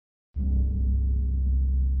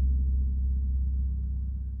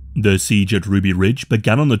The siege at Ruby Ridge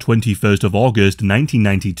began on the 21st of August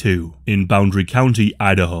 1992 in Boundary County,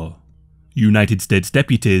 Idaho. United States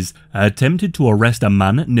deputies attempted to arrest a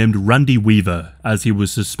man named Randy Weaver as he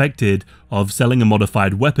was suspected of selling a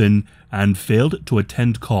modified weapon and failed to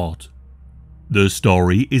attend court. The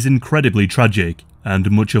story is incredibly tragic,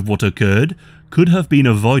 and much of what occurred could have been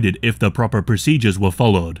avoided if the proper procedures were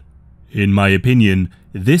followed. In my opinion,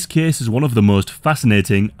 this case is one of the most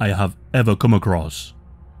fascinating I have ever come across.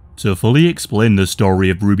 To fully explain the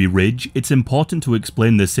story of Ruby Ridge, it's important to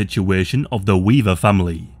explain the situation of the Weaver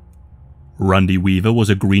family. Randy Weaver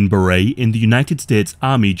was a Green Beret in the United States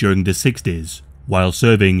Army during the 60s. While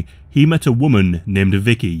serving, he met a woman named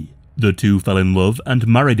Vicky. The two fell in love and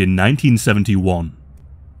married in 1971.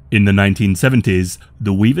 In the 1970s,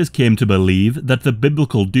 the Weavers came to believe that the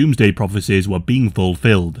biblical doomsday prophecies were being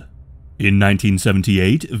fulfilled. In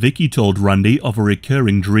 1978, Vicky told Randy of a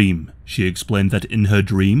recurring dream. She explained that in her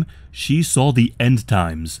dream, she saw the end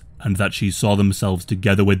times, and that she saw themselves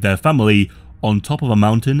together with their family on top of a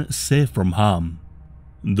mountain safe from harm.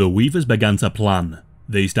 The Weavers began to plan.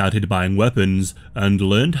 They started buying weapons and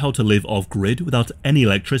learned how to live off-grid without any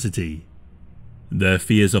electricity. Their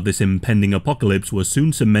fears of this impending apocalypse were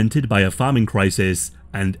soon cemented by a farming crisis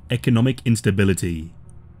and economic instability.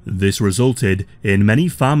 This resulted in many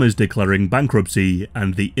farmers declaring bankruptcy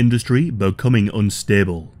and the industry becoming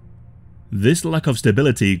unstable. This lack of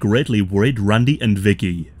stability greatly worried Randy and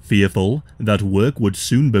Vicky, fearful that work would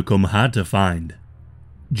soon become hard to find.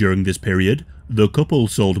 During this period, the couple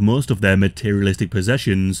sold most of their materialistic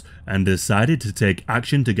possessions and decided to take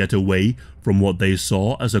action to get away from what they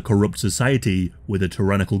saw as a corrupt society with a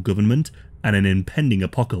tyrannical government and an impending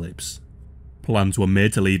apocalypse. Plans were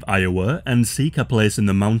made to leave Iowa and seek a place in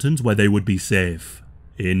the mountains where they would be safe.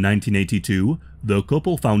 In 1982, the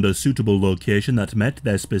couple found a suitable location that met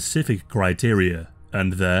their specific criteria,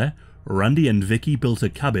 and there, Randy and Vicky built a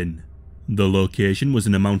cabin. The location was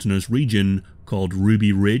in a mountainous region called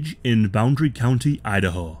Ruby Ridge in Boundary County,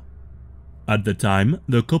 Idaho. At the time,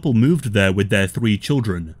 the couple moved there with their 3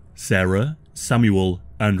 children, Sarah, Samuel,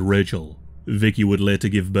 and Rachel. Vicky would later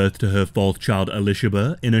give birth to her 4th child,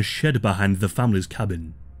 Elishaba, in a shed behind the family's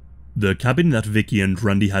cabin. The cabin that Vicky and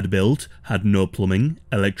Randy had built had no plumbing,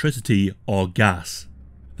 electricity, or gas.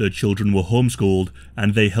 The children were homeschooled,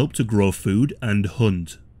 and they helped to grow food and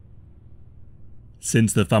hunt.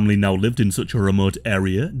 Since the family now lived in such a remote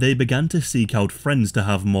area, they began to seek out friends to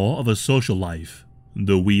have more of a social life.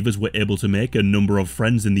 The Weavers were able to make a number of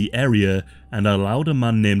friends in the area and allowed a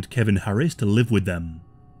man named Kevin Harris to live with them.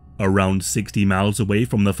 Around 60 miles away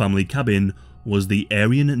from the family cabin was the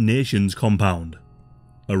Aryan Nations compound,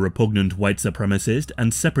 a repugnant white supremacist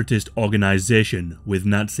and separatist organization with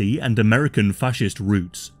Nazi and American fascist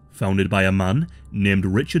roots, founded by a man named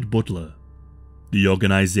Richard Butler. The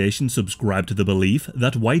organization subscribed to the belief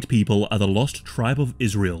that white people are the lost tribe of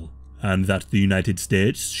Israel, and that the United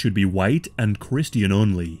States should be white and Christian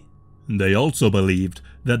only. They also believed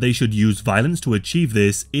that they should use violence to achieve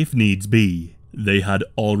this if needs be. They had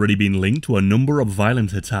already been linked to a number of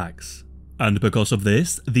violent attacks, and because of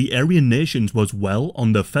this, the Aryan Nations was well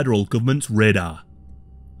on the federal government's radar.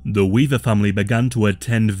 The Weaver family began to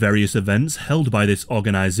attend various events held by this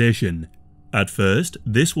organization. At first,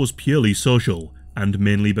 this was purely social, and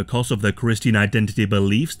mainly because of the Christian identity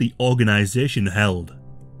beliefs the organization held.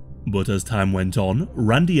 But as time went on,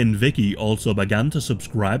 Randy and Vicky also began to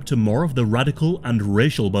subscribe to more of the radical and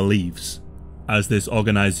racial beliefs. As this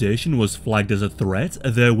organization was flagged as a threat,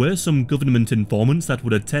 there were some government informants that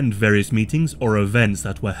would attend various meetings or events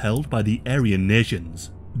that were held by the Aryan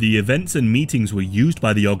Nations. The events and meetings were used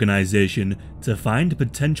by the organization to find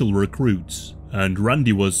potential recruits, and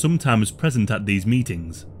Randy was sometimes present at these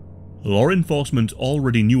meetings. Law enforcement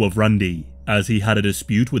already knew of Randy, as he had a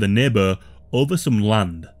dispute with a neighbor over some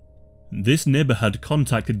land. This neighbor had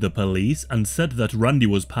contacted the police and said that Randy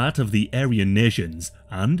was part of the Aryan Nations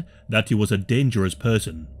and that he was a dangerous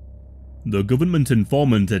person. The government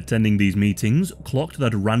informant attending these meetings clocked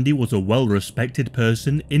that Randy was a well-respected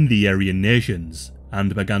person in the Aryan Nations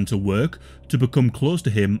and began to work to become close to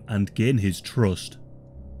him and gain his trust.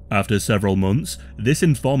 After several months, this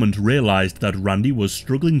informant realized that Randy was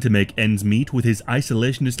struggling to make ends meet with his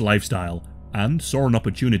isolationist lifestyle and saw an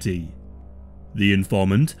opportunity. The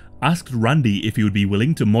informant asked Randy if he would be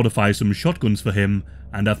willing to modify some shotguns for him,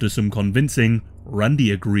 and after some convincing,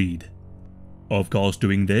 Randy agreed. Of course,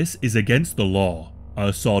 doing this is against the law.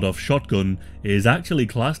 A sawed-off shotgun is actually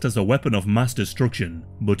classed as a weapon of mass destruction,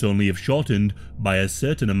 but only if shortened by a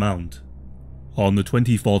certain amount. On the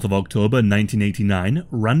 24th of October 1989,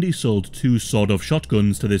 Randy sold 2 sawed-off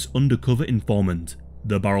shotguns to this undercover informant.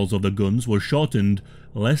 The barrels of the guns were shortened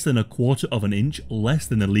less than a quarter of an inch less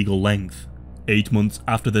than the legal length. 8 months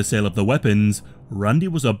after the sale of the weapons, Randy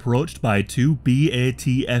was approached by 2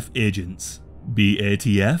 BATF agents.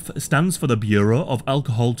 BATF stands for the Bureau of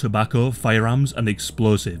Alcohol, Tobacco, Firearms and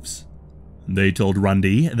Explosives. They told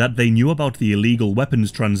Randy that they knew about the illegal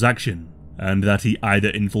weapons transaction, and that he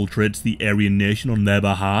either infiltrates the Aryan Nation on their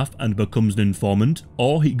behalf and becomes an informant,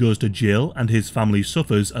 or he goes to jail and his family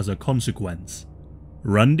suffers as a consequence.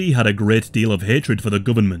 Randy had a great deal of hatred for the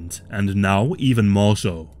government, and now even more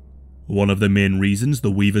so. One of the main reasons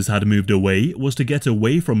the Weavers had moved away was to get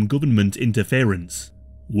away from government interference.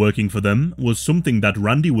 Working for them was something that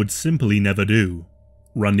Randy would simply never do.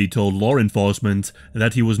 Randy told law enforcement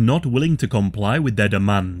that he was not willing to comply with their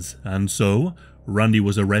demands, and so Randy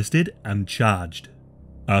was arrested and charged.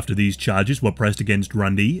 After these charges were pressed against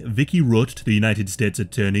Randy, Vicky wrote to the United States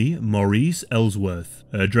Attorney Maurice Ellsworth,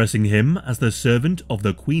 addressing him as the servant of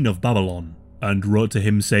the Queen of Babylon, and wrote to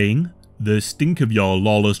him saying, "The stink of your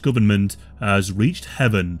lawless government has reached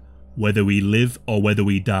heaven. Whether we live or whether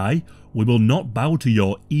we die, we will not bow to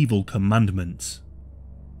your evil commandments."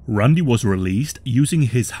 Randy was released using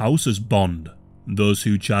his house as bond. Those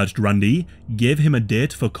who charged Randy gave him a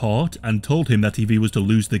date for court and told him that if he was to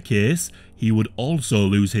lose the case, he would also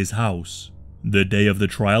lose his house. The day of the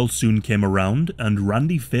trial soon came around and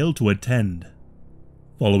Randy failed to attend.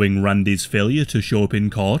 Following Randy's failure to show up in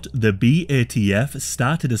court, the BATF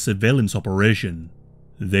started a surveillance operation.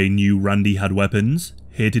 They knew Randy had weapons,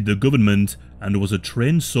 hated the government, and was a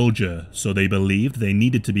trained soldier, so they believed they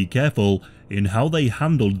needed to be careful in how they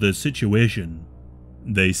handled the situation.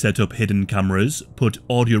 They set up hidden cameras, put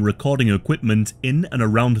audio recording equipment in and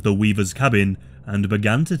around the Weaver's cabin, and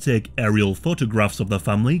began to take aerial photographs of the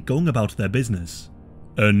family going about their business.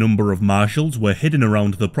 A number of marshals were hidden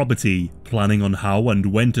around the property, planning on how and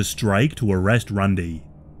when to strike to arrest Randy.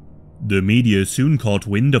 The media soon caught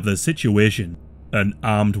wind of the situation. An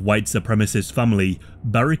armed white supremacist family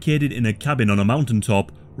barricaded in a cabin on a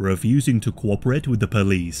mountaintop, refusing to cooperate with the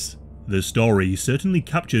police. The story certainly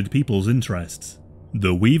captured people's interests.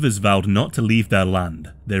 The Weavers vowed not to leave their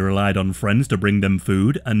land. They relied on friends to bring them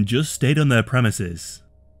food and just stayed on their premises.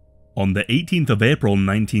 On the 18th of April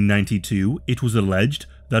 1992, it was alleged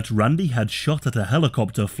that Randy had shot at a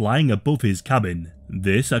helicopter flying above his cabin.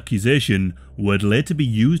 This accusation would later be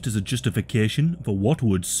used as a justification for what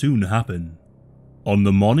would soon happen. On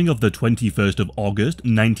the morning of the 21st of August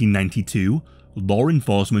 1992, law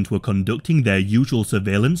enforcement were conducting their usual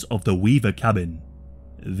surveillance of the Weaver cabin.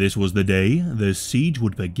 This was the day the siege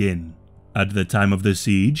would begin. At the time of the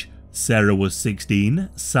siege, Sarah was 16,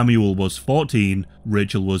 Samuel was 14,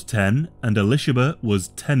 Rachel was 10, and Elishaba was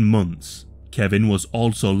 10 months. Kevin was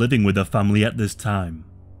also living with the family at this time.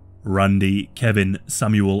 Randy, Kevin,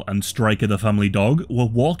 Samuel, and Striker the family dog were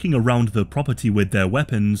walking around the property with their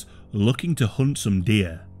weapons, looking to hunt some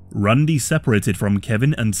deer. Randy separated from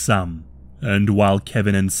Kevin and Sam, and while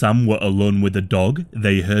Kevin and Sam were alone with the dog,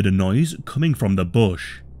 they heard a noise coming from the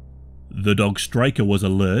bush. The dog Striker was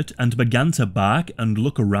alert and began to bark and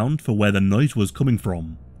look around for where the noise was coming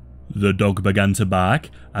from. The dog began to bark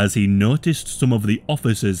as he noticed some of the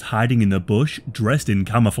officers hiding in the bush dressed in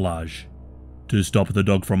camouflage. To stop the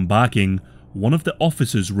dog from barking, one of the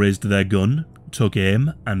officers raised their gun, took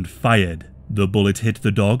aim, and fired. The bullet hit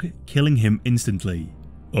the dog, killing him instantly.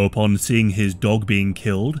 Upon seeing his dog being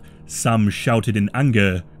killed, Sam shouted in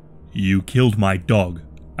anger, "You killed my dog,"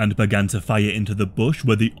 and began to fire into the bush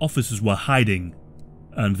where the officers were hiding,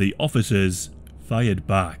 and the officers fired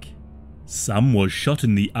back. Sam was shot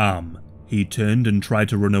in the arm. He turned and tried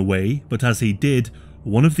to run away, but as he did,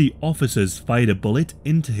 one of the officers fired a bullet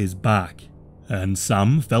into his back, and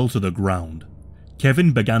Sam fell to the ground.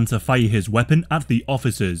 Kevin began to fire his weapon at the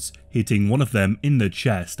officers, hitting one of them in the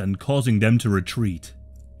chest and causing them to retreat.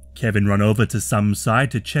 Kevin ran over to Sam's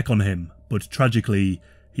side to check on him, but tragically,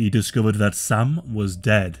 he discovered that Sam was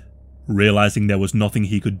dead. Realizing there was nothing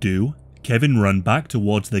he could do, Kevin ran back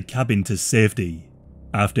towards the cabin to safety.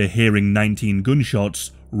 After hearing 19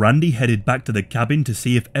 gunshots, Randy headed back to the cabin to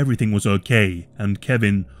see if everything was okay, and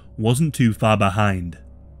Kevin wasn't too far behind.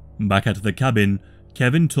 Back at the cabin,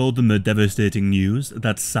 Kevin told them the devastating news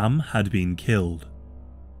that Sam had been killed.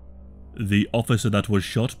 The officer that was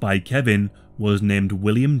shot by Kevin was named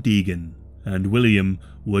William Deegan, and William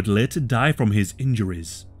would later die from his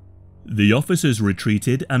injuries. The officers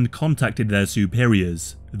retreated and contacted their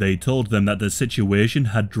superiors. They told them that the situation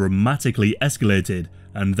had dramatically escalated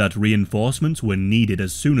and that reinforcements were needed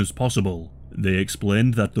as soon as possible. They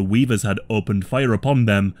explained that the Weavers had opened fire upon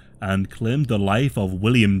them and claimed the life of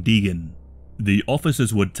William Deegan. The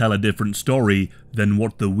officers would tell a different story than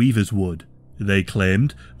what the Weavers would. They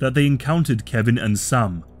claimed that they encountered Kevin and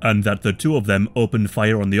Sam, and that the two of them opened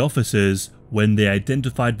fire on the officers when they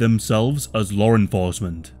identified themselves as law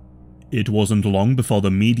enforcement. It wasn't long before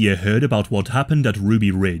the media heard about what happened at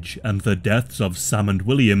Ruby Ridge, and the deaths of Sam and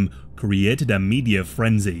William created a media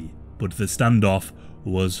frenzy, but the standoff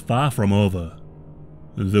was far from over.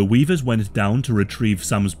 The Weavers went down to retrieve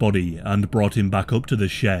Sam's body and brought him back up to the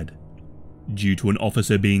shed. Due to an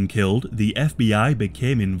officer being killed, the FBI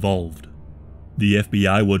became involved. The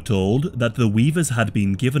FBI were told that the Weavers had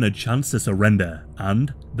been given a chance to surrender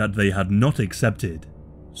and that they had not accepted.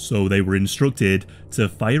 So they were instructed to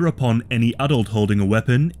fire upon any adult holding a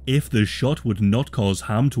weapon if the shot would not cause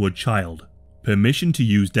harm to a child. Permission to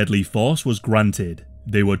use deadly force was granted.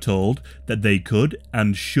 They were told that they could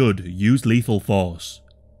and should use lethal force.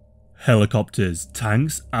 Helicopters,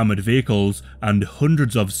 tanks, armoured vehicles, and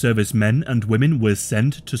hundreds of servicemen and women were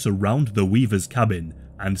sent to surround the Weavers' cabin,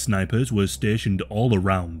 and snipers were stationed all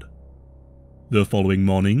around. The following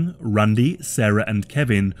morning, Randy, Sarah and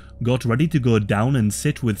Kevin got ready to go down and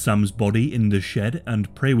sit with Sam's body in the shed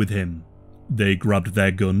and pray with him. They grabbed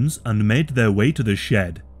their guns and made their way to the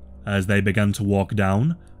shed. As they began to walk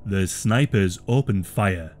down, the snipers opened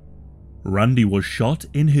fire. Randy was shot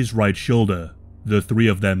in his right shoulder. The three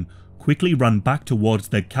of them quickly ran back towards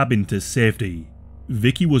their cabin to safety.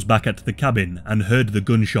 Vicky was back at the cabin and heard the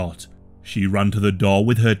gunshot. She ran to the door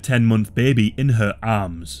with her 10-month baby in her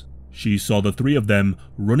arms. She saw the three of them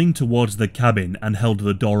running towards the cabin and held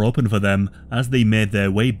the door open for them as they made their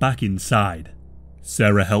way back inside.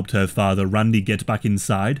 Sarah helped her father Randy get back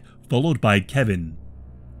inside, followed by Kevin.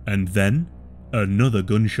 And then, another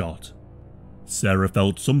gunshot. Sarah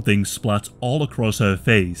felt something splat all across her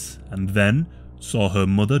face, and then saw her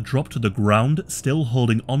mother drop to the ground still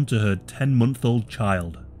holding onto her 10-month-old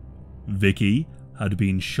child. Vicky had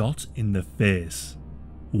been shot in the face.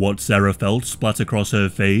 What Sarah felt splat across her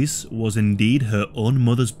face was indeed her own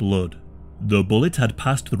mother's blood. The bullet had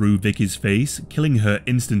passed through Vicky's face, killing her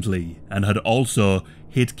instantly, and had also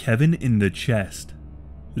hit Kevin in the chest.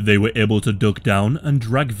 They were able to duck down and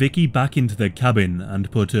drag Vicky back into the cabin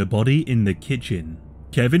and put her body in the kitchen.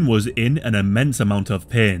 Kevin was in an immense amount of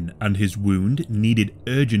pain, and his wound needed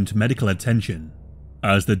urgent medical attention.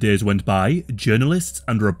 As the days went by, journalists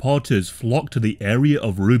and reporters flocked to the area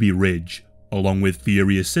of Ruby Ridge, along with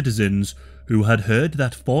furious citizens who had heard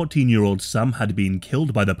that 14-year-old Sam had been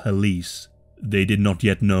killed by the police. They did not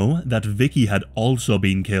yet know that Vicky had also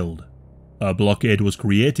been killed. A blockade was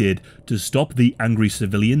created to stop the angry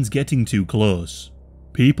civilians getting too close.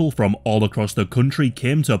 People from all across the country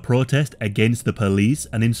came to protest against the police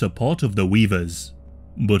and in support of the Weavers.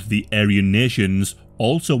 But the Aryan nations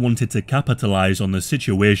also wanted to capitalize on the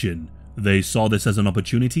situation. They saw this as an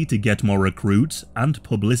opportunity to get more recruits and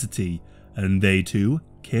publicity, and they too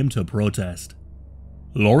came to protest.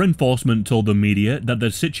 Law enforcement told the media that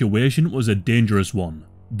the situation was a dangerous one.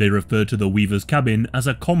 They referred to the Weavers' cabin as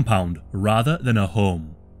a compound rather than a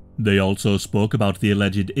home. They also spoke about the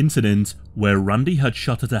alleged incident where Randy had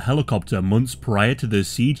shot at a helicopter months prior to the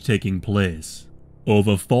siege taking place.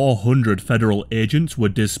 Over 400 federal agents were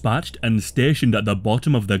dispatched and stationed at the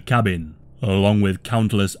bottom of the cabin, along with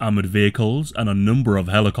countless armoured vehicles and a number of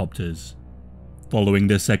helicopters. Following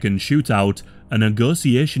the second shootout, a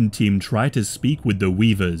negotiation team tried to speak with the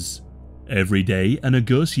Weavers. Every day, a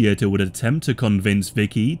negotiator would attempt to convince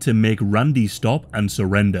Vicky to make Randy stop and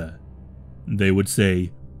surrender. They would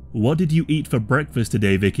say, "What did you eat for breakfast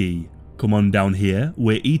today, Vicky? Come on down here,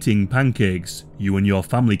 we're eating pancakes, you and your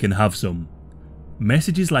family can have some."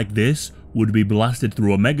 Messages like this would be blasted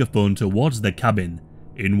through a megaphone towards the cabin,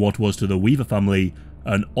 in what was to the Weaver family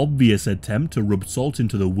an obvious attempt to rub salt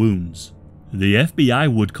into the wounds. The FBI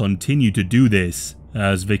would continue to do this,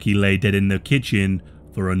 as Vicky lay dead in the kitchen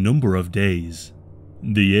for a number of days.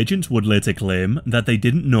 The agents would later claim that they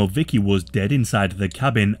didn't know Vicky was dead inside the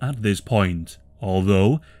cabin at this point,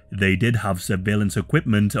 although they did have surveillance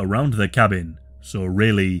equipment around the cabin, so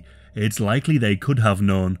really, it's likely they could have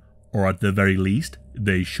known, or at the very least,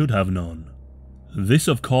 they should have known. This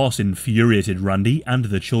of course infuriated Randy and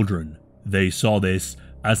the children. They saw this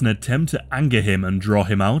as an attempt to anger him and draw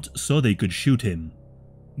him out so they could shoot him.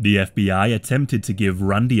 The FBI attempted to give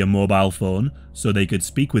Randy a mobile phone so they could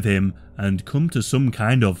speak with him and come to some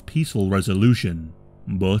kind of peaceful resolution.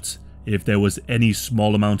 But if there was any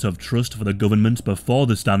small amount of trust for the government before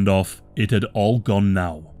the standoff, it had all gone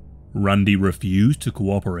now. Randy refused to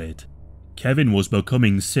cooperate. Kevin was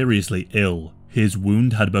becoming seriously ill. His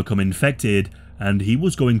wound had become infected and he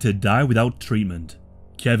was going to die without treatment.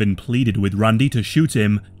 Kevin pleaded with Randy to shoot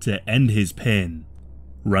him to end his pain.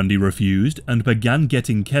 Randy refused and began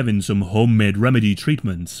getting Kevin some homemade remedy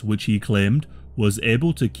treatments which he claimed was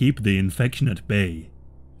able to keep the infection at bay.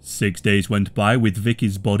 6 days went by with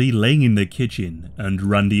Vicky's body laying in the kitchen, and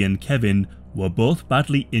Randy and Kevin were both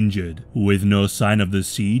badly injured, with no sign of the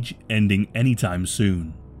siege ending anytime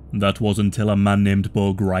soon. That was until a man named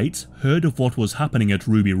Bo Greit heard of what was happening at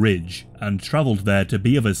Ruby Ridge and travelled there to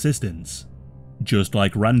be of assistance. Just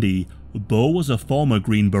like Randy, Bo was a former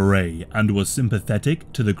Green Beret and was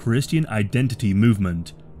sympathetic to the Christian identity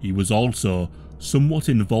movement. He was also somewhat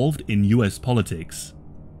involved in US politics.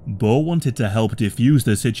 Bo wanted to help defuse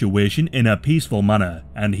the situation in a peaceful manner,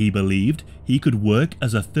 and he believed he could work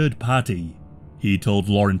as a third party. He told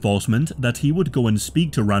law enforcement that he would go and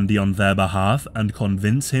speak to Randy on their behalf and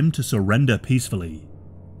convince him to surrender peacefully.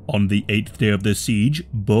 On the 8th day of the siege,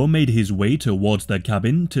 Bo made his way towards the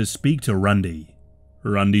cabin to speak to Randy.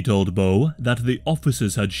 Randy told Bo that the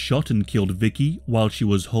officers had shot and killed Vicky while she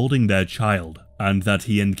was holding their child, and that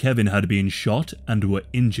he and Kevin had been shot and were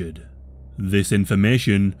injured. This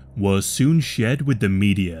information was soon shared with the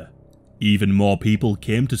media. Even more people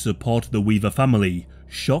came to support the Weaver family,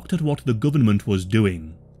 shocked at what the government was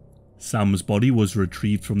doing. Sam's body was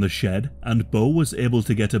retrieved from the shed, and Bo was able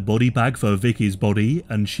to get a body bag for Vicky's body,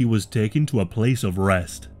 and she was taken to a place of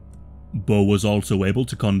rest. Bo was also able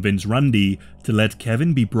to convince Randy to let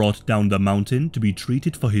Kevin be brought down the mountain to be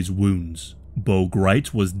treated for his wounds. Bo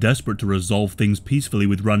Greit was desperate to resolve things peacefully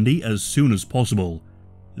with Randy as soon as possible.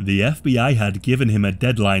 The FBI had given him a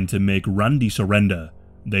deadline to make Randy surrender.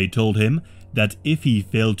 They told him that if he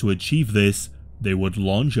failed to achieve this, they would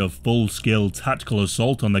launch a full-scale tactical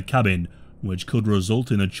assault on the cabin, which could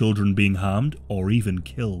result in the children being harmed or even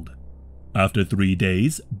killed. After 3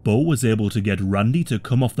 days, Bo was able to get Randy to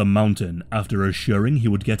come off the mountain after assuring he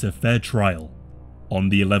would get a fair trial. On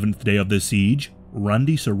the 11th day of the siege,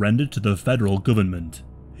 Randy surrendered to the federal government.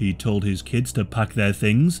 He told his kids to pack their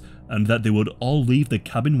things and that they would all leave the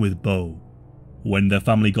cabin with Bo. When the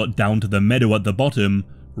family got down to the meadow at the bottom,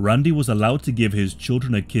 Randy was allowed to give his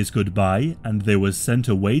children a kiss goodbye, and they were sent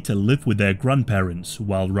away to live with their grandparents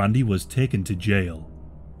while Randy was taken to jail.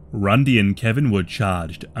 Randy and Kevin were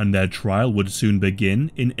charged, and their trial would soon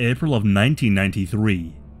begin in April of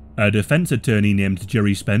 1993. A defense attorney named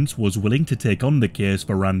Jerry Spence was willing to take on the case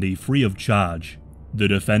for Randy free of charge. The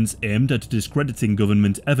defense aimed at discrediting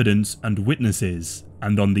government evidence and witnesses,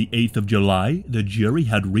 and on the 8th of July, the jury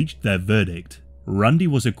had reached their verdict. Randy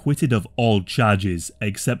was acquitted of all charges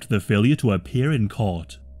except the failure to appear in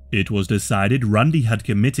court. It was decided Randy had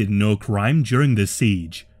committed no crime during the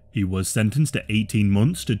siege. He was sentenced to 18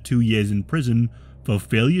 months to 2 years in prison for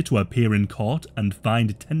failure to appear in court and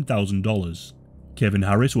fined $10,000. Kevin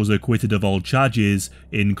Harris was acquitted of all charges,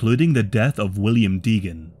 including the death of William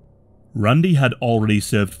Deegan. Randy had already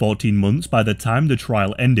served 14 months by the time the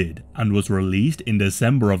trial ended and was released in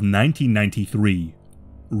December of 1993.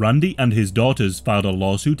 Randy and his daughters filed a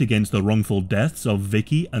lawsuit against the wrongful deaths of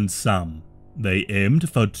Vicky and Sam. They aimed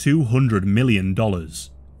for $200 million.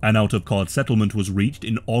 An out-of-court settlement was reached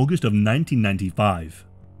in August of 1995.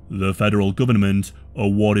 The federal government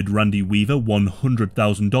awarded Randy Weaver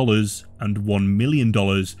 $100,000 and $1 million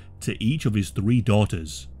to each of his 3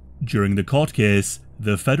 daughters. During the court case,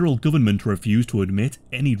 the federal government refused to admit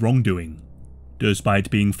any wrongdoing. Despite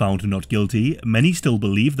being found not guilty, many still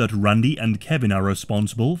believe that Randy and Kevin are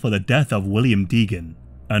responsible for the death of William Deegan,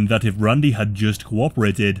 and that if Randy had just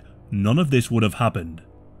cooperated, none of this would have happened.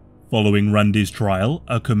 Following Randy's trial,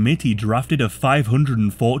 a committee drafted a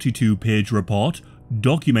 542-page report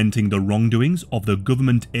documenting the wrongdoings of the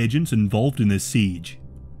government agents involved in the siege.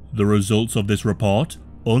 The results of this report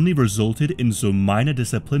only resulted in some minor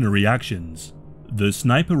disciplinary actions. The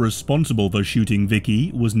sniper responsible for shooting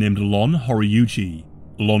Vicky was named Lon Horiuchi.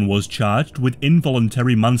 Lon was charged with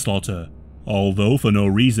involuntary manslaughter, although for no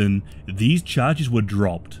reason, these charges were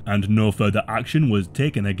dropped and no further action was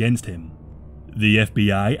taken against him. The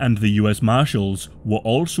FBI and the US Marshals were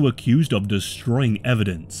also accused of destroying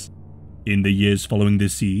evidence. In the years following the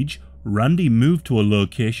siege, Randy moved to a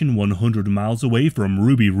location 100 miles away from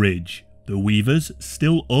Ruby Ridge. The Weavers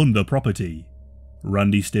still owned the property.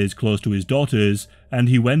 Randy stays close to his daughters, and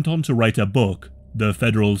he went on to write a book, The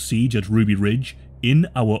Federal Siege at Ruby Ridge, in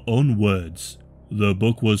Our Own Words. The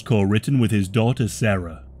book was co-written with his daughter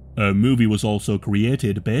Sarah. A movie was also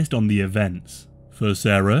created based on the events. For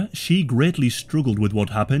Sarah, she greatly struggled with what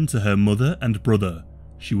happened to her mother and brother.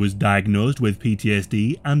 She was diagnosed with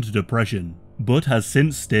PTSD and depression, but has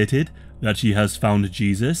since stated that she has found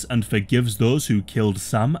Jesus and forgives those who killed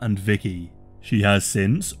Sam and Vicky. She has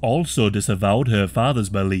since also disavowed her father's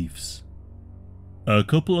beliefs. A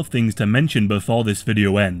couple of things to mention before this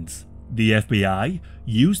video ends. The FBI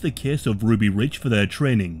used the case of Ruby Ridge for their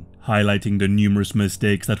training, highlighting the numerous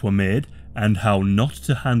mistakes that were made and how not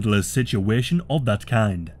to handle a situation of that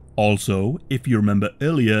kind. Also, if you remember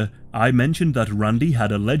earlier, I mentioned that Randy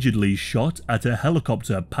had allegedly shot at a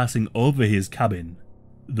helicopter passing over his cabin.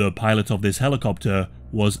 The pilot of this helicopter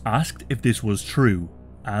was asked if this was true,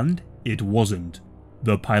 and it wasn't.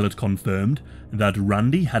 The pilot confirmed that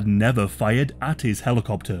Randy had never fired at his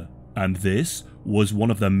helicopter, and this was one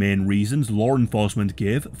of the main reasons law enforcement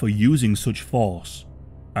gave for using such force.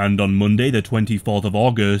 And on Monday the 24th of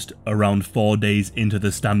August, around 4 days into the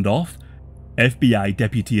standoff, FBI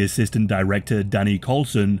Deputy Assistant Director Danny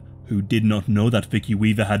Colson, who did not know that Vicki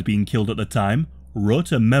Weaver had been killed at the time,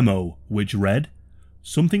 wrote a memo which read,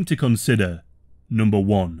 "Something to consider. Number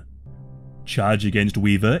 1. Charge against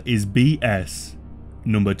Weaver is BS.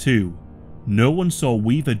 Number 2. No one saw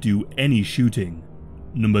Weaver do any shooting.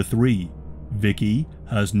 Number 3. Vicki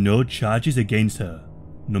has no charges against her.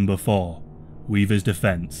 Number 4. Weaver's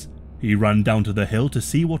defense. He ran down to the hill to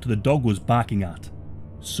see what the dog was barking at.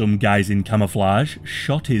 Some guys in camouflage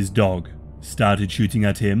shot his dog, started shooting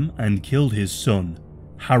at him and killed his son.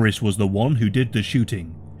 Harris was the one who did the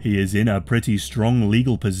shooting. He is in a pretty strong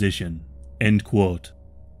legal position." End quote.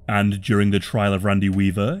 And during the trial of Randy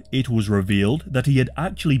Weaver, it was revealed that he had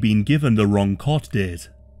actually been given the wrong court date.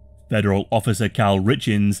 Federal Officer Carl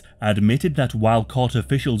Richins admitted that while court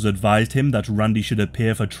officials advised him that Randy should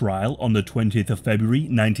appear for trial on the 20th of February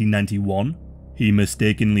 1991, he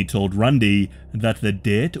mistakenly told Randy that the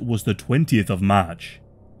date was the 20th of March.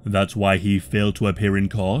 That's why he failed to appear in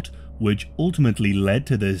court, which ultimately led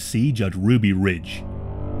to the siege at Ruby Ridge.